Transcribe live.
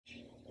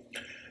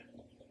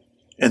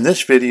In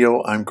this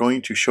video, I'm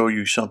going to show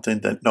you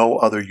something that no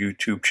other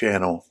YouTube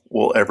channel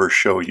will ever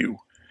show you.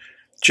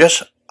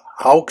 Just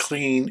how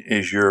clean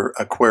is your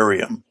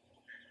aquarium?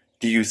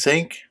 Do you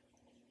think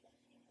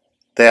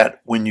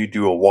that when you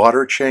do a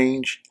water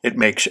change, it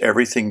makes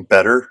everything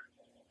better?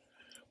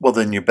 Well,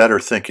 then you better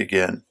think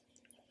again.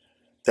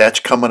 That's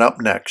coming up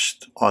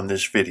next on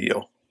this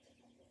video.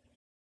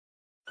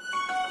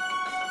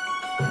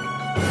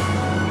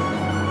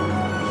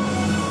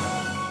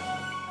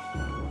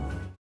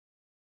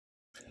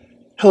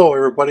 Hello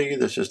everybody,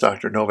 this is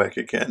Dr. Novak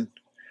again.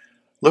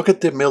 Look at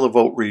the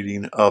millivolt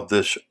reading of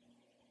this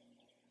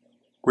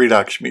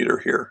redox meter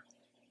here.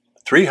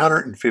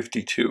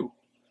 352.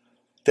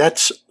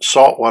 That's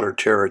saltwater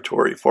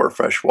territory for a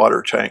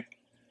freshwater tank.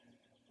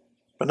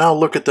 But now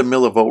look at the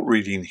millivolt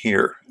reading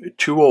here,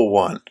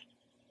 201.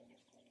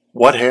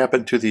 What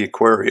happened to the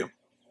aquarium?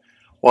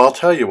 Well, I'll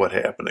tell you what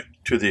happened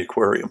to the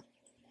aquarium.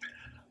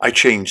 I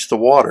changed the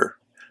water.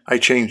 I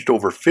changed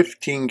over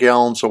 15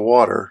 gallons of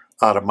water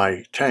out of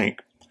my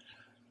tank.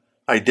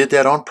 I did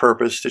that on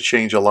purpose to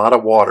change a lot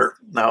of water.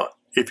 Now,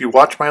 if you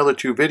watch my other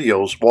two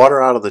videos,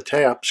 water out of the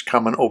tap's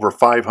coming over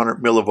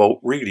 500 millivolt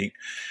reading,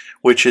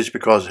 which is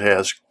because it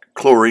has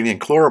chlorine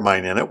and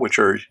chloramine in it, which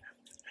are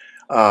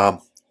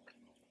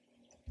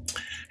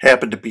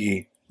happen to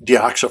be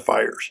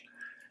deoxifiers,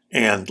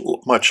 and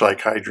much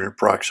like hydrogen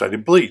peroxide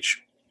and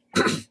bleach.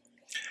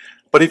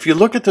 But if you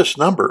look at this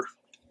number,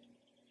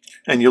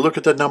 and you look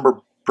at the number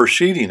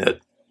preceding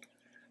it,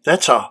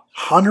 that's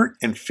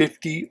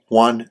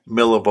 151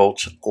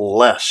 millivolts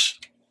less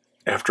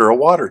after a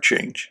water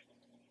change.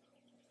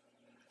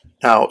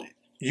 Now,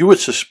 you would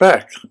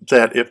suspect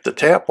that if the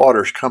tap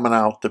water is coming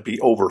out to be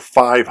over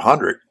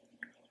 500,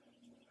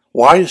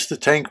 why is the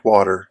tank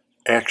water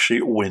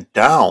actually went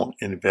down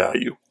in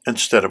value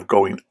instead of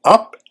going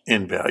up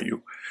in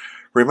value?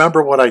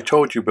 Remember what I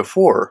told you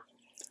before,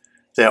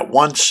 that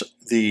once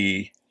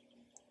the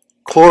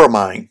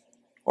chloramine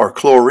or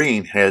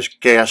chlorine has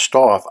gassed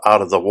off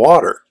out of the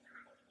water,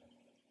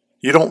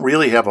 you don't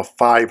really have a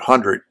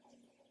 500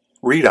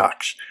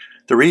 redox.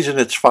 The reason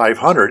it's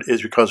 500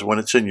 is because when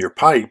it's in your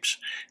pipes,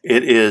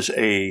 it is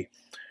a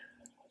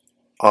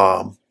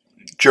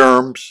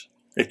germs,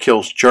 it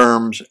kills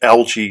germs,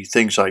 algae,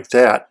 things like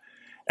that,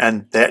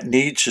 and that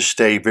needs to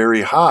stay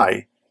very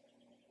high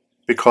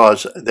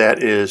because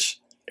that is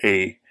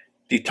a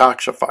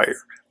detoxifier,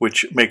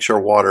 which makes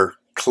our water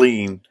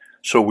clean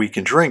so we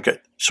can drink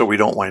it, so we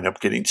don't wind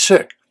up getting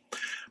sick.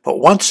 But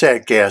once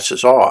that gas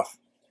is off,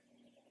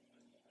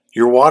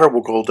 your water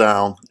will go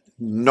down,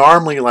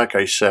 normally, like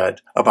I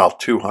said, about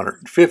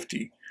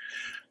 250.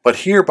 But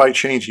here, by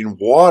changing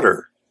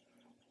water,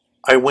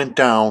 I went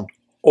down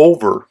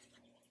over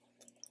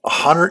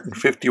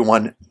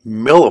 151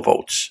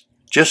 millivolts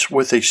just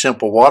with a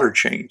simple water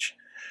change.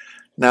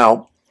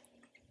 Now,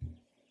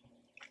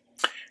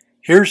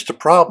 here's the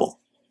problem.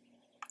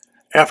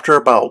 After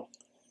about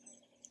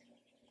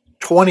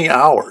 20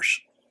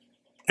 hours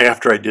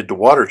after I did the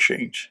water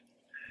change,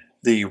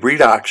 the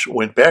redox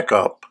went back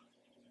up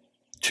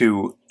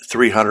to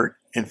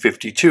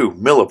 352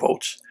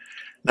 millivolts.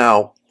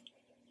 Now,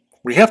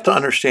 we have to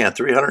understand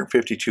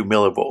 352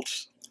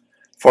 millivolts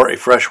for a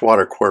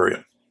freshwater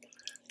aquarium.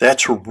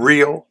 That's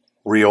real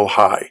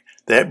high.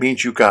 That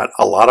means you got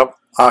a lot of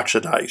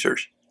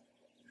oxidizers,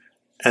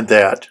 and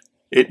that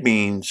it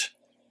means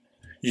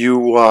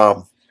you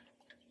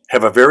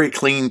have a very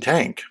clean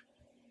tank.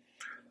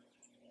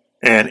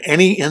 And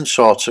any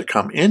insults that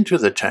come into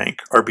the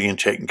tank are being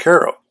taken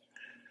care of.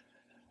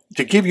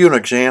 To give you an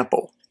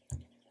example,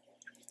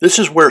 this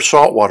is where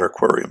saltwater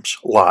aquariums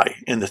lie,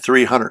 in the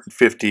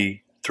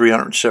 350,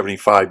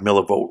 375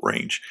 millivolt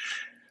range.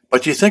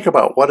 But you think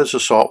about, what does the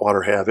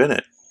saltwater have in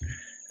it?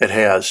 It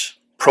has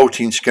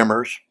protein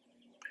skimmers.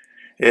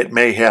 It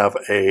may have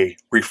a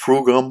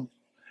refrugum.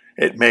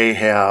 It may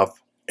have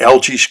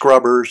algae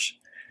scrubbers.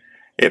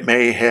 It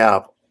may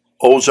have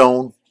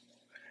ozone.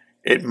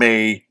 It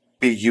may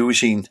be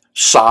using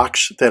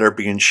socks that are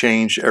being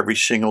changed every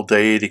single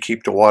day to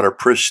keep the water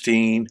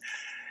pristine.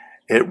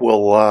 It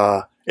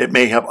will it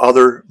may have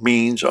other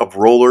means of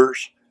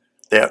rollers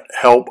that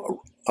help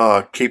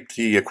keep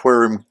the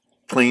aquarium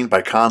clean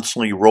by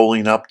constantly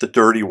rolling up the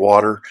dirty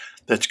water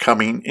that's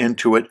coming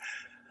into it.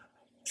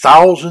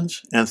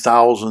 Thousands and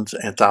thousands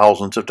and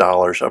thousands of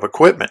dollars of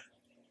equipment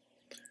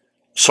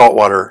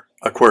saltwater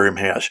aquarium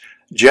has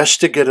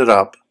just to get it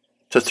up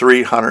to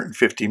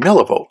 350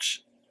 millivolts.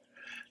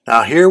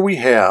 Now here we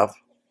have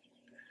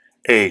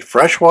a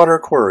freshwater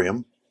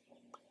aquarium,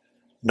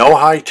 no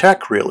high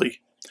tech really.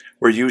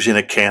 We're using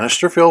a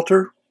canister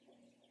filter,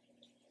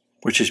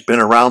 which has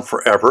been around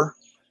forever.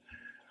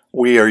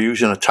 We are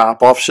using a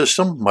top-off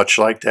system, much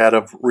like that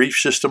of reef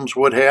systems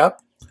would have.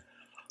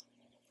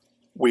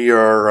 We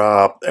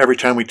are, every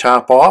time we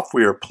top off,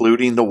 we are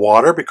polluting the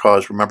water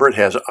because, remember, it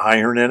has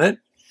iron in it.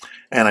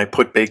 And I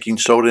put baking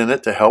soda in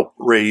it to help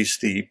raise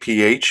the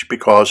pH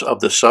because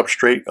of the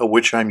substrate of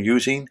which I'm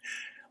using.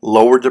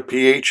 Lowered the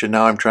pH, and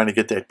now I'm trying to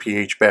get that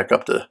pH back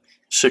up to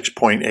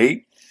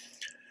 6.8.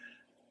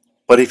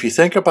 But if you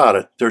think about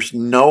it, there's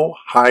no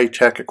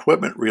high-tech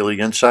equipment really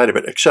inside of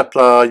it except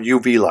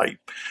UV light.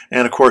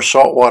 And of course,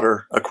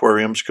 saltwater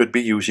aquariums could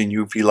be using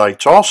UV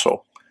lights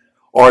also,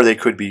 or they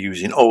could be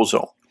using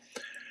ozone.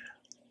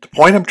 The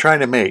point I'm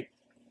trying to make,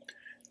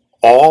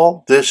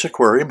 all this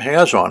aquarium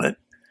has on it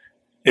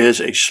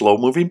is a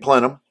slow-moving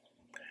plenum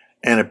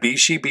and a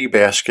BCB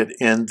basket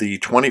in the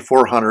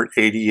 2400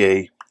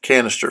 ADA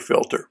canister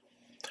filter.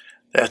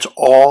 That's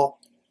all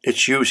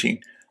it's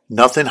using.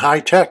 Nothing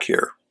high-tech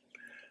here.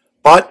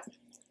 But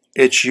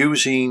it's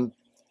using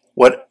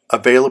what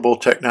available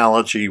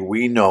technology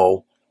we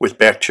know with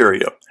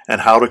bacteria and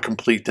how to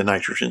complete the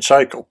nitrogen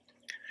cycle.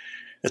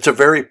 It's a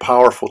very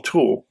powerful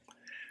tool.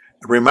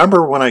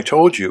 Remember when I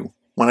told you,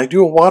 when I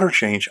do a water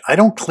change, I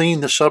don't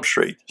clean the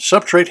substrate.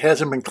 Substrate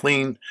hasn't been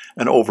cleaned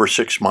in over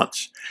 6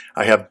 months.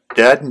 I have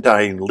dead and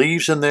dying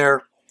leaves in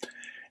there.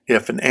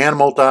 If an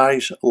animal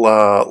dies,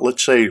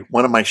 let's say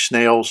one of my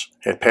snails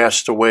had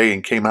passed away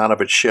and came out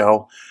of its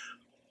shell,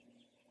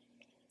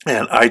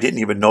 and I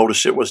didn't even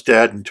notice it was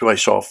dead until I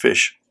saw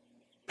fish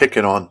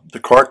picking on the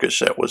carcass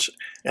that was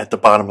at the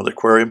bottom of the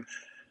aquarium.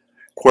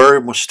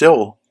 Aquarium was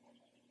still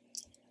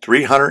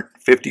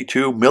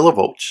 352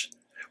 millivolts,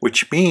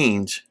 which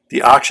means the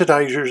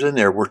oxidizers in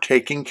there were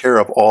taking care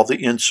of all the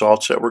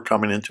insalts that were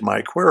coming into my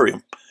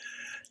aquarium,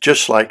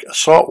 just like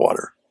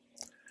saltwater.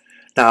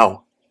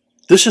 Now,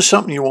 this is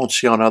something you won't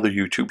see on other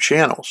YouTube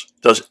channels.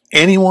 Does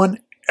anyone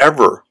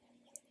ever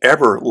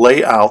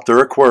lay out their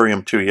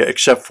aquarium to you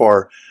except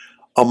for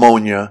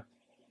ammonia,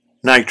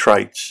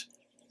 nitrites,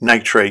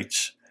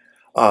 nitrates,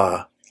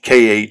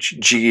 KH,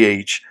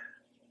 GH,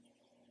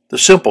 the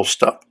simple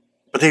stuff.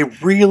 But they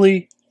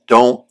really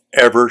don't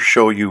ever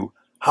show you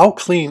how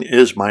clean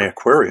is my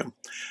aquarium.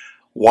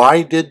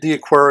 Why did the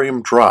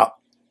aquarium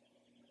drop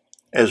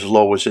as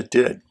low as it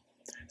did?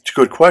 It's a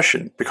good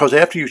question, because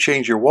after you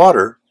change your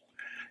water,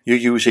 you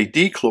use a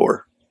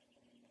dechlor.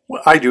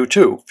 Well, I do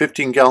too.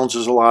 15 gallons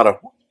is a lot of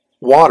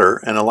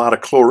water and a lot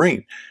of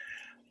chlorine.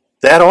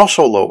 That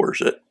also lowers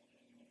it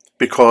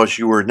because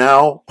you are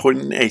now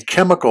putting a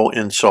chemical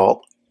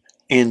insult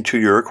into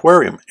your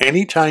aquarium.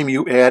 Anytime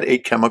you add a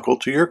chemical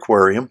to your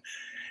aquarium,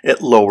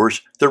 it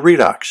lowers the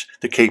redox,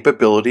 the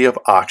capability of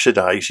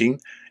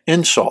oxidizing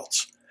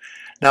insalts.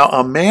 Now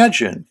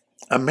imagine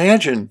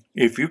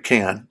if you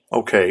can,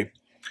 okay,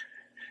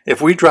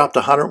 if we dropped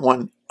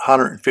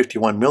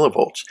 151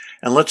 millivolts,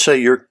 and let's say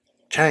your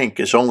tank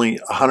is only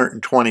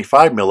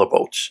 125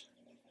 millivolts,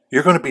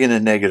 you're going to be in the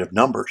negative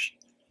numbers.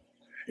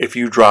 If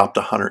you dropped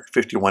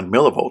 151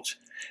 millivolts,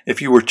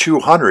 if you were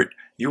 200,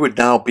 you would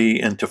now be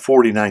into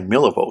 49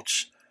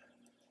 millivolts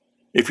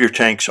if your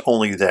tank's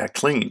only that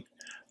clean.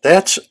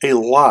 That's a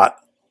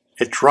lot.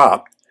 It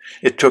dropped.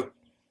 It took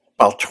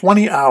about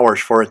 20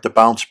 hours for it to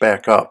bounce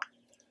back up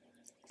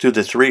to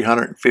the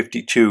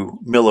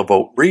 352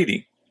 millivolt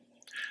reading.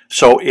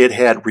 So it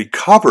had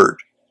recovered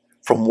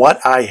from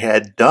what I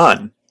had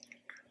done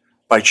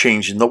by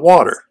changing the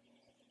water.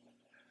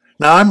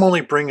 Now I'm only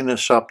bringing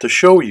this up to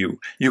show you.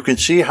 You can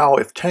see how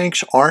if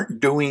tanks aren't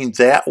doing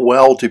that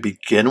well to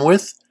begin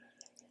with,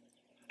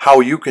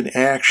 how you can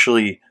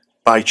actually,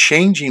 by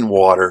changing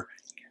water,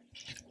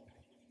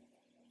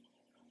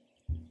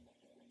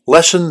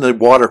 lessen the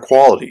water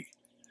quality,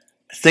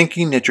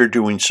 thinking that you're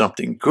doing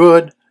something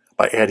good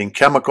by adding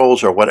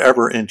chemicals or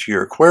whatever into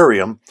your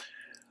aquarium,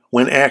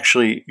 when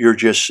actually you're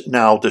just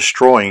now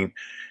destroying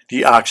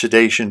the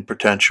oxidation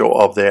potential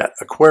of that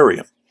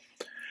aquarium.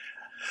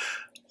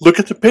 Look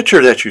at the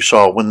picture that you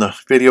saw when the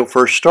video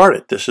first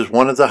started. This is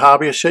one of the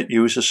hobbyists that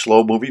uses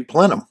slow-moving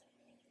plenum.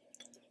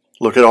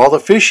 Look at all the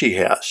fish he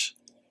has.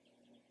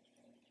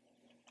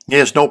 He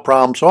has no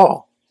problems at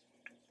all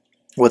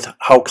with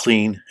how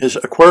clean his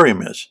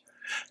aquarium is.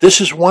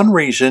 This is one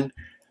reason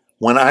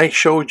when I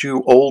showed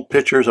you old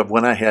pictures of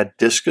when I had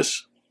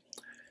discus,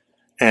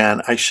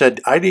 and I said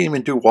I didn't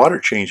even do water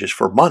changes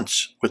for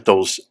months with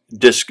those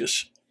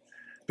discus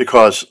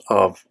because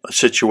of a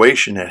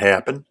situation that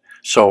happened.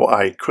 So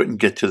I couldn't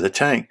get to the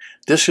tank.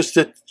 Discus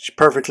did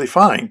perfectly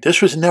fine.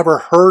 This was never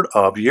heard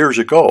of years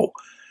ago.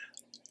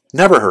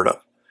 Never heard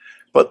of.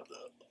 But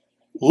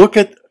look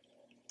at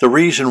the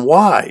reason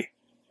why.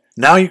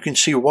 Now you can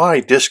see why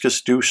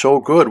discus do so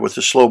good with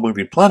the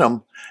slow-moving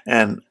plenum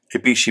and a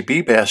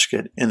BCB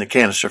basket in the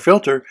canister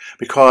filter,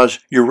 because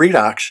your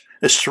redox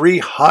is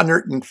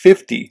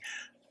 350.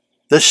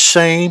 The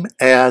same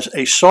as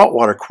a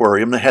saltwater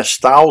aquarium that has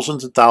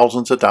thousands and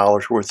thousands of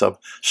dollars worth of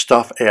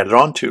stuff added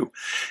onto.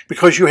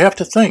 Because you have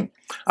to think,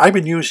 I've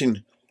been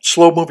using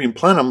slow-moving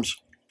plenums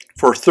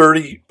for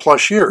 30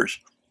 plus years.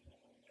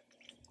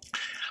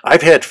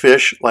 I've had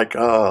fish like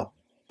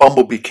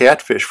bumblebee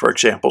catfish, for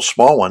example,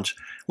 small ones,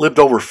 lived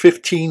over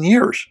 15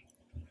 years.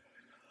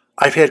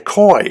 I've had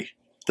koi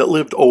that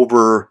lived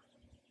over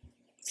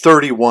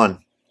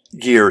 31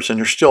 years and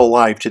they're still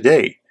alive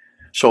today.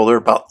 So they're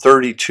about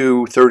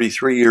 32,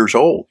 33 years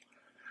old.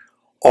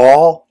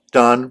 All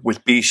done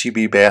with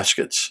BCB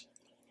baskets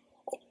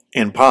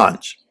in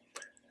ponds.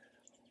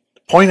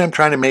 The point I'm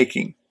trying to make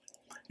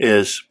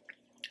is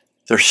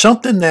there's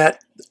something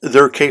that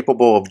they're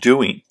capable of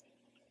doing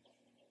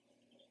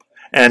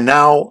And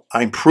now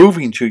I'm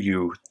proving to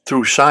you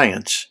through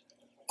science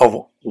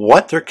of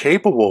what they're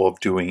capable of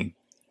doing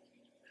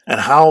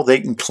and how they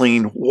can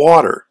clean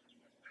water.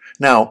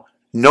 Now,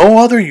 no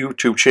other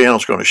YouTube channel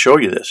is going to show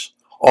you this.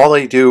 All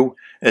they do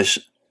is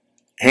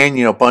hand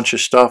you a bunch of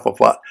stuff of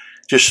what?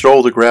 Just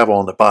throw the gravel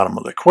on the bottom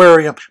of the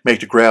aquarium, make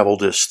the gravel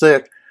this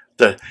thick.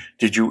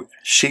 Did you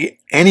see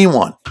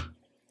anyone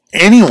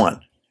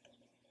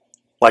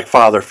like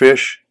Father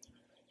Fish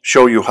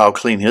show you how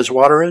clean his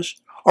water is?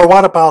 Or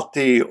what about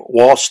the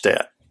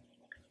Wallstat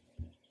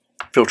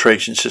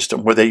filtration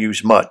system where they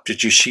use mud?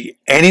 Did you see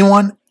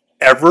anyone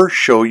ever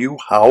show you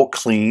how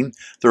clean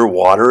their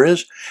water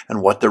is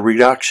and what the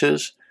redox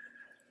is?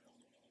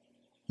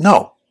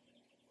 No.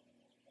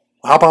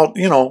 How about,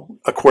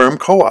 Aquarium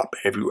Co-op?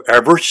 Have you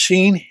ever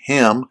seen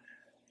him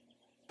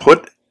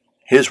put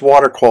his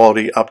water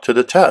quality up to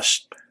the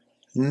test?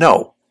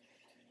 No.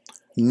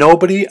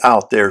 Nobody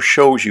out there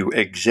shows you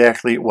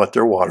exactly what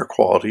their water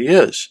quality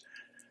is.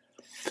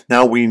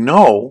 Now we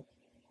know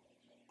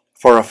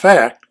for a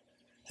fact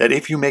that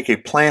if you make a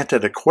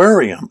planted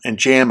aquarium and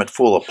jam it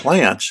full of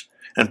plants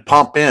and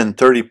pump in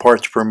 30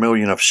 parts per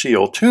million of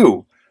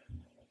CO2,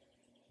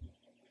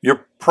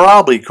 you're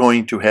probably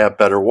going to have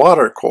better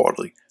water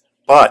quality.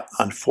 But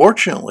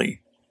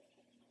unfortunately,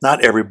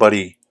 not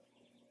everybody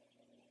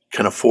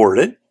can afford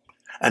it,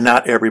 and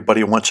not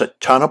everybody wants a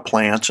ton of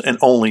plants and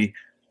only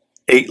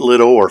 8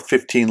 little or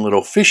 15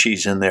 little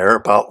fishies in there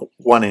about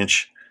 1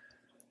 inch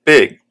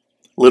big,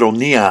 little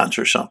neons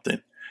or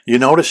something. You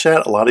notice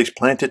that? A lot of these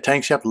planted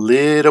tanks have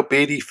little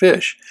bitty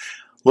fish.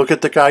 Look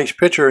at the guy's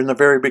picture in the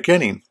very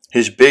beginning,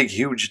 his big,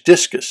 huge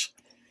discus.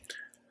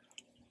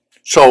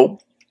 So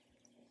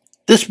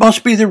this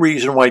must be the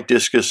reason why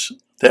discus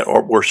that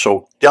were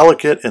so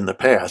delicate in the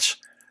past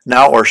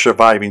now are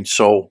surviving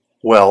so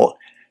well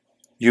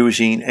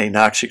using a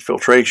Anoxic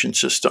filtration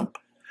system.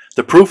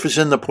 The proof is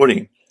in the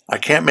pudding. I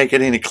can't make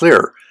it any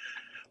clearer.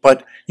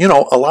 But,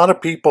 a lot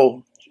of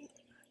people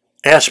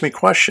ask me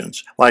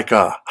questions like,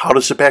 how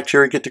does the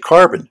bacteria get to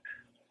carbon?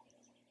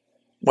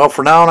 Well,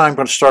 for now, I'm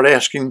going to start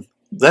asking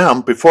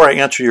them, before I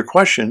answer your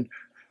question,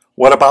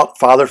 what about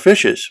Father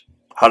Fishes?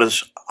 How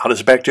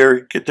does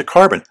bacteria get to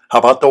carbon? How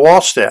about the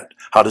Wallstat?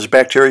 How does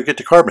bacteria get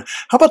to carbon?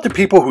 How about the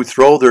people who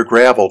throw their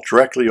gravel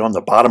directly on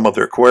the bottom of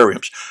their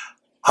aquariums?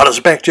 How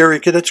does bacteria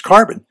get its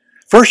carbon?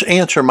 First,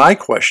 answer my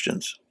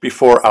questions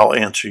before I'll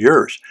answer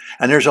yours.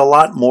 And there's a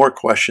lot more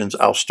questions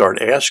I'll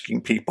start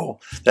asking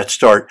people that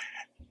start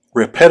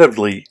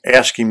repetitively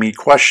asking me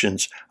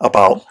questions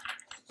about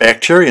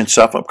bacteria and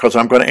stuff, because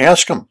I'm going to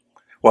ask them,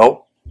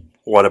 well,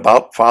 what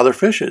about Father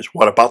Fishes?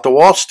 What about the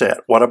Wallstat?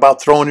 What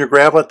about throwing your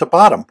gravel at the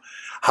bottom?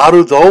 How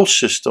do those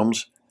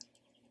systems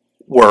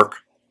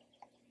work?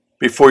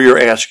 Before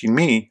you're asking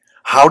me,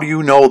 how do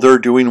you know they're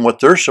doing what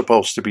they're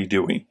supposed to be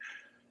doing?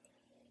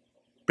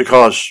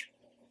 Because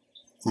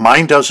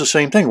mine does the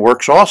same thing,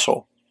 works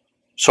also.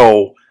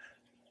 So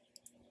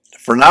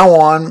from now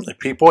on, if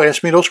people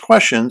ask me those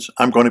questions,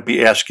 I'm going to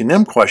be asking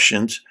them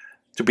questions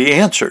to be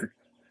answered.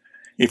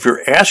 If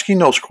you're asking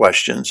those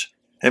questions,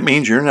 it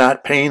means you're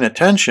not paying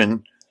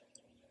attention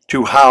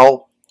to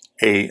how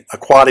an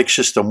aquatic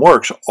system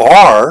works,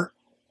 or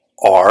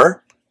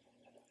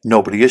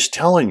nobody is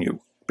telling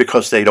you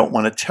because they don't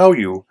want to tell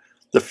you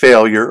the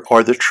failure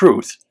or the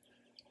truth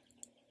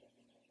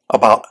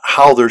about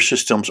how their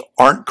systems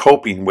aren't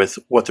coping with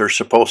what they're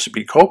supposed to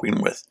be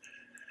coping with.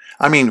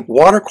 I mean,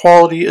 water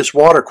quality is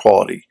water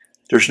quality.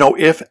 There's no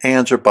ifs,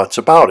 ands, or buts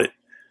about it.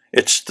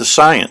 It's the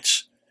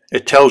science.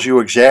 It tells you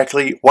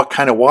exactly what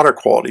kind of water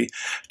quality.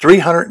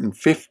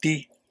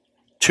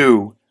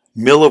 352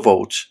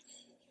 millivolts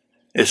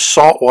is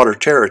saltwater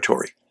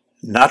territory,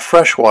 not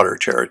freshwater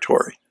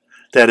territory.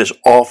 That is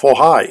awful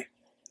high.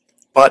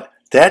 But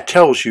that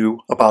tells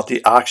you about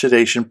the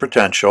oxidation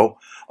potential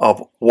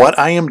of what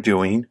I am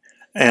doing,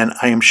 and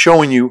I am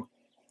showing you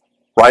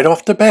right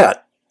off the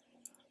bat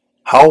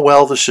how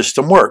well the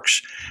system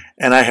works.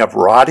 And I have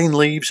rotting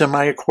leaves in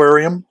my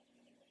aquarium.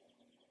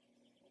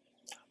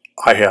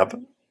 I have,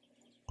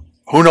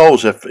 who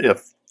knows if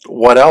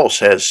what else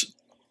has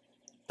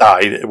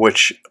died,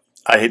 which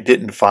I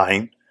didn't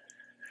find,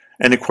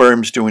 and the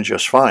aquarium's doing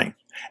just fine.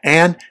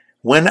 And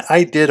when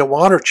I did a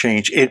water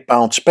change, it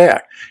bounced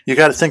back. You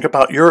got to think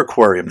about your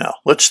aquarium now.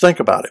 Let's think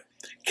about it.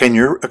 Can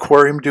your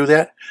aquarium do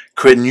that?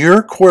 Can your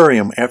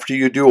aquarium, after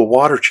you do a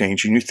water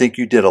change and you think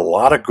you did a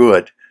lot of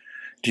good,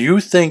 do you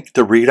think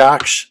the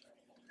redox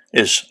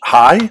is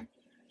high?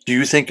 Do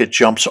you think it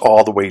jumps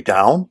all the way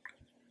down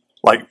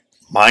like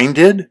mine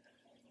did?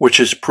 Which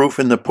is proof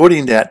in the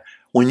pudding that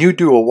when you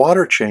do a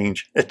water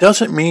change, it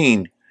doesn't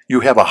mean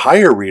you have a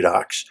higher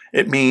redox.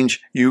 It means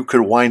you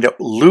could wind up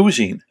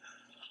losing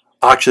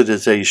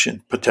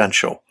oxidation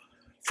potential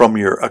from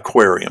your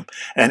aquarium.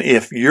 And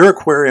if your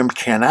aquarium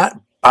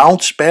cannot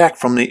bounce back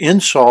from the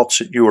insalts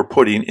that you are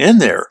putting in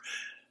there,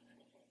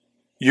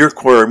 your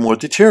aquarium will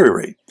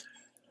deteriorate.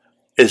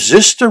 Is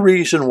this the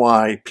reason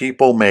why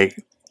people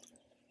make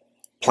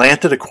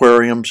planted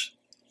aquariums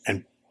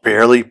and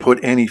barely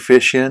put any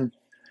fish in?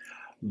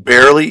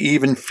 barely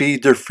even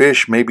feed their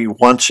fish maybe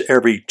once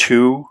every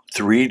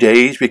 2-3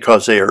 days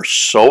because they are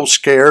so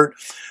scared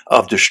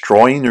of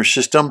destroying their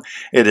system.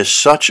 It is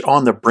such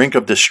on the brink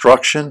of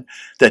destruction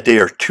that they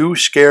are too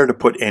scared to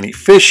put any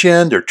fish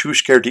in. They're too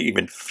scared to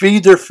even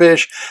feed their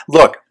fish.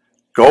 Look,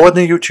 go on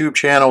the YouTube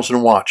channels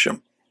and watch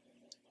them.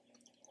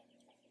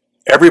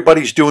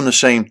 Everybody's doing the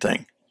same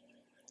thing.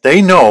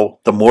 They know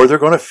the more they're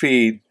going to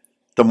feed,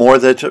 the more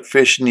that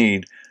fish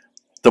need,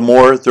 the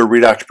more their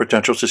redox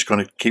potential is just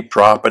going to keep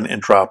dropping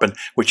and dropping,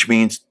 which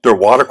means their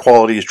water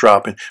quality is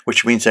dropping,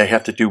 which means they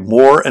have to do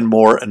more and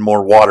more and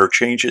more water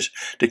changes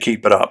to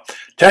keep it up.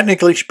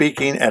 Technically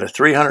speaking, at a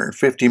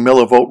 350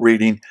 millivolt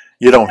reading,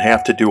 you don't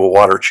have to do a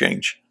water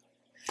change.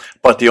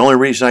 But the only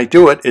reason I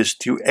do it is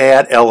to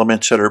add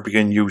elements that are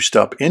being used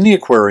up in the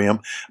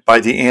aquarium by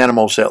the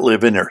animals that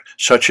live in there,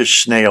 such as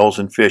snails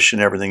and fish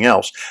and everything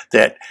else.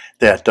 That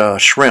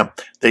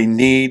shrimp, they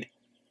need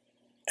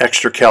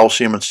extra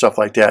calcium and stuff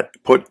like that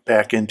put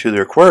back into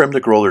their aquarium to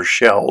grow their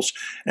shells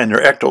and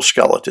their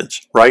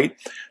ectoskeletons, right?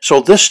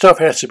 So this stuff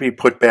has to be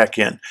put back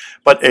in.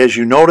 But as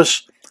you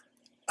notice,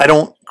 I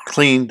don't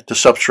clean the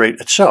substrate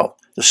itself.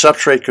 The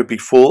substrate could be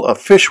full of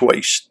fish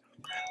waste,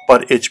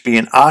 but it's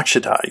being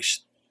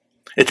oxidized.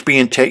 It's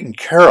being taken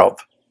care of.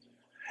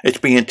 It's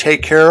being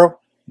taken care of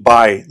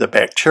by the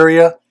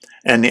bacteria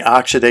and the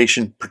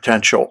oxidation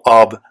potential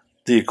of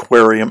the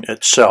aquarium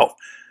itself.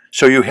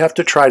 So you have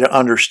to try to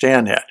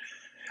understand that.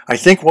 I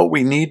think what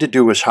we need to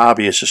do as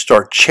hobbyists is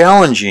start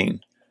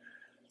challenging,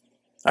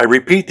 I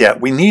repeat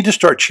that, we need to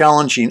start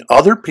challenging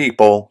other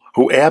people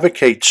who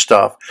advocate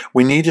stuff.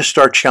 We need to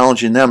start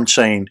challenging them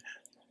saying,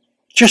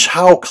 just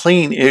how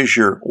clean is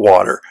your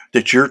water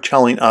that you're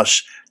telling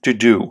us to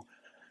do?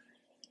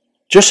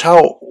 Just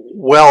how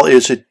well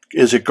is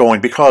it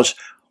going? Because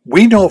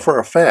we know for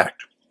a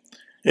fact,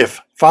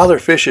 if Father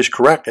Fish is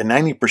correct and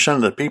 90%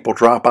 of the people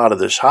drop out of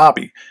this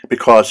hobby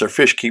because their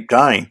fish keep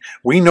dying,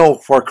 we know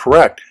for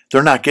correct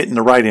they're not getting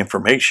the right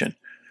information.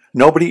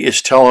 Nobody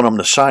is telling them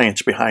the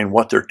science behind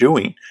what they're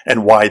doing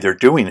and why they're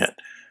doing it.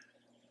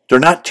 They're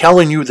not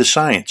telling you the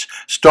science.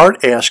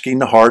 Start asking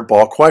the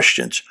hardball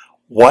questions.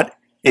 What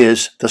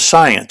is the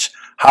science?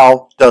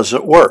 How does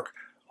it work?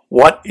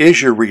 What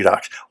is your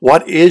redox?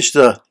 What is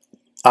the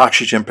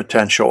oxygen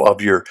potential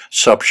of your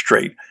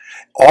substrate?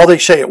 All they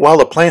say, well,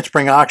 the plants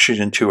bring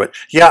oxygen to it.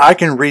 Yeah, I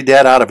can read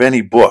that out of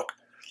any book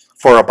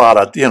for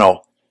about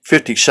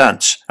 50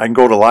 cents. I can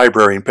go to the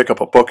library and pick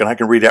up a book and I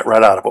can read that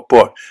right out of a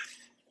book.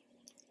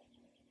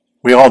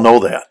 We all know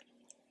that.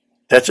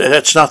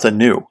 That's nothing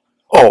new.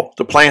 Oh,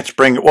 the plants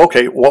bring,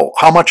 okay, well,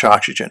 how much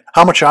oxygen?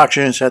 How much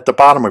oxygen is at the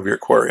bottom of your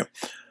aquarium?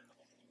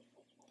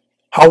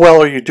 How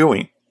well are you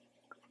doing?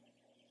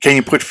 Can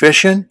you put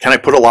fish in? Can I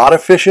put a lot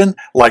of fish in?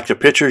 Like the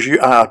pictures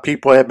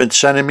people have been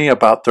sending me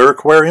about their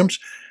aquariums?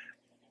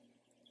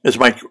 Is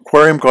my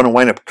aquarium going to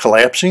wind up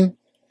collapsing?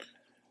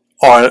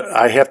 Or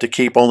I have to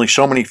keep only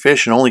so many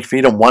fish and only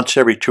feed them once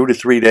every 2 to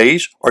 3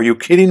 days? Are you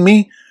kidding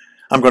me?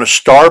 I'm going to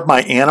starve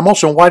my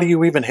animals? And why do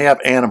you even have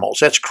animals?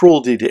 That's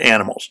cruelty to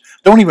animals.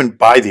 Don't even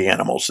buy the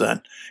animals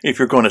then if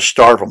you're going to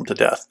starve them to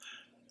death.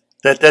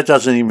 That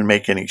doesn't even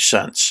make any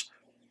sense.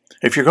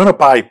 If you're going to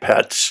buy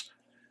pets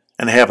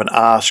and have an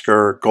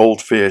Oscar,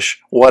 goldfish,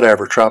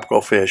 whatever,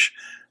 tropical fish,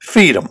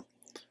 feed them.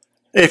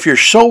 If you're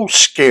so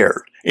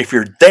scared, if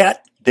you're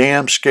that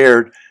damn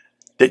scared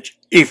that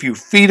if you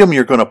feed them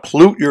you're going to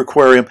pollute your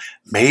aquarium,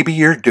 maybe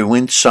you're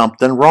doing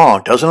something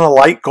wrong. Doesn't a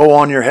light go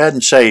on your head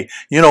and say,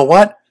 you know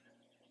what?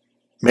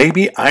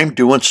 Maybe I'm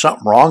doing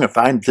something wrong if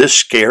I'm this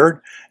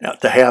scared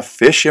to have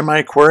fish in my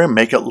aquarium,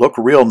 make it look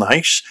real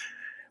nice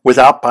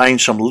without buying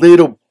some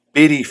little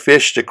bitty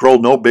fish that grow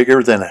no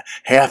bigger than a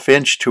 ½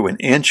 inch to an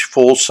inch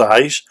full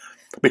size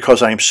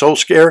because I'm so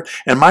scared.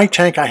 In my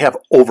tank I have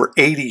over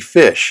 80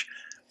 fish.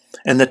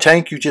 And the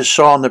tank you just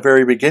saw in the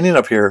very beginning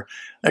of here,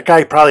 that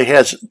guy probably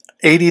has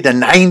 80 to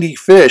 90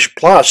 fish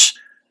plus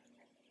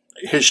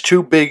his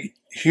 2 big,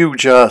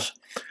 huge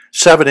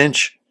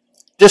 7-inch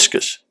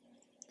discus.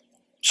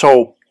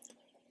 So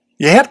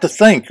you have to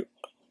think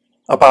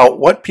about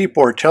what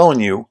people are telling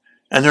you,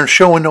 and they're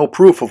showing no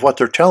proof of what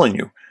they're telling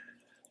you.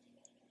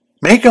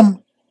 Make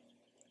them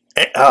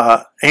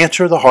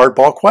answer the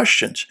hardball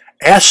questions.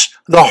 Ask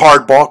the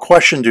hardball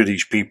question to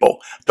these people.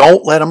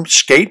 Don't let them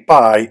skate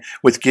by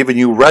with giving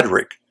you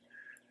rhetoric.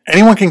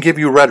 Anyone can give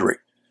you rhetoric.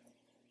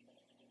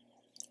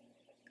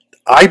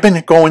 I've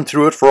been going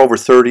through it for over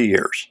 30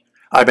 years.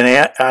 I've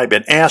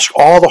been asked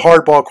all the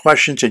hardball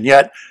questions, and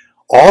yet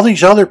all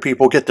these other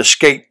people get to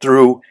skate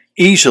through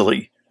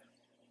easily,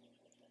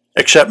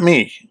 except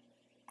me.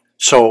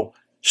 So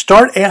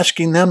start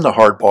asking them the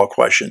hardball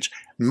questions.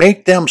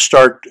 Make them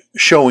start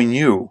showing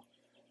you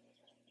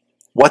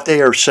what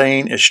they are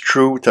saying is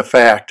true to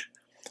fact,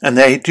 and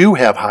they do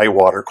have high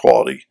water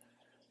quality.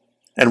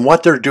 And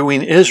what they're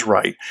doing is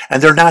right.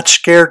 And they're not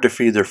scared to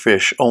feed their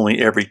fish only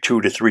every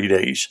 2 to 3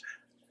 days.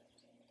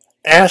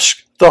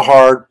 Ask the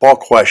hardball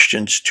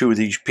questions to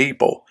these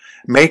people.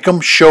 Make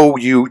them show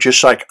you,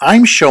 just like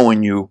I'm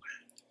showing you,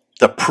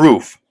 the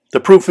proof. The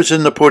proof is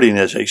in the pudding,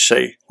 as they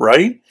say,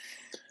 right?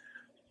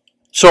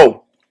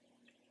 So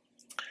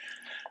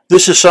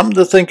This is something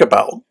to think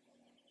about.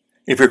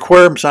 If your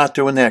aquarium's not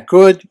doing that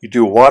good, you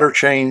do a water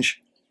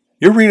change,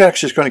 your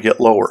redox is going to get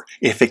lower.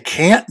 If it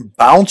can't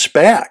bounce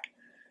back,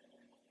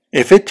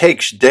 if it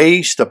takes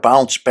days to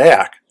bounce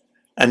back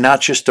and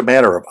not just a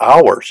matter of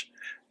hours,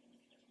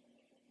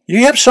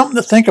 you have something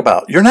to think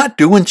about. You're not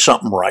doing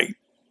something right.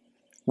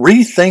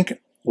 Rethink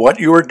what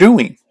you are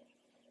doing,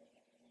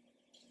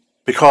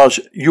 because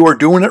you are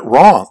doing it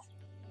wrong.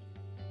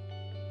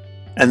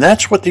 And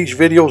that's what these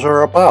videos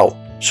are about,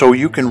 so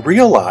you can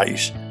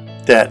realize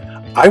that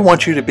I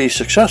want you to be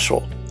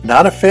successful,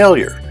 not a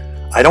failure.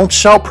 I don't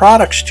sell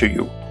products to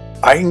you.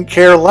 I can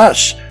care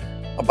less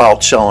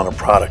about selling a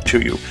product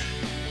to you.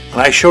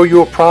 When I show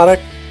you a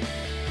product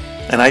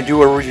and I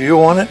do a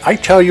review on it, I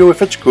tell you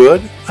if it's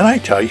good and I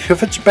tell you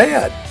if it's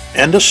bad.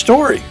 End of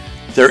story.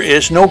 There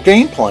is no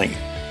game playing.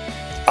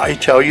 I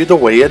tell you the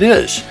way it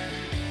is.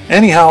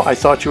 Anyhow, I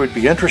thought you would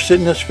be interested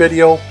in this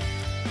video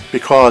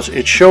because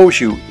it shows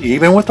you,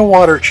 even with the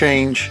water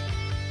change,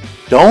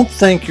 don't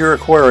think your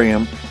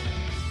aquarium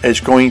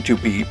is going to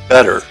be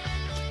better.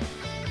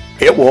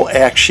 It will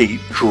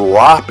actually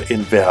drop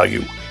in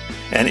value.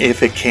 And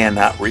if it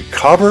cannot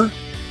recover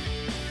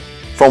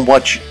from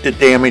the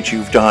damage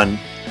you've done,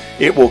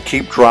 it will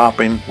keep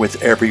dropping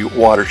with every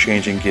water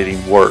change and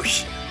getting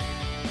worse.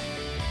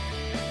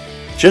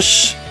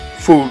 Just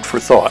food for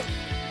thought.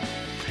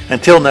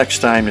 Until next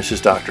time, this is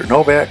Dr.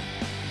 Novak.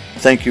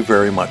 Thank you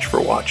very much for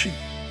watching.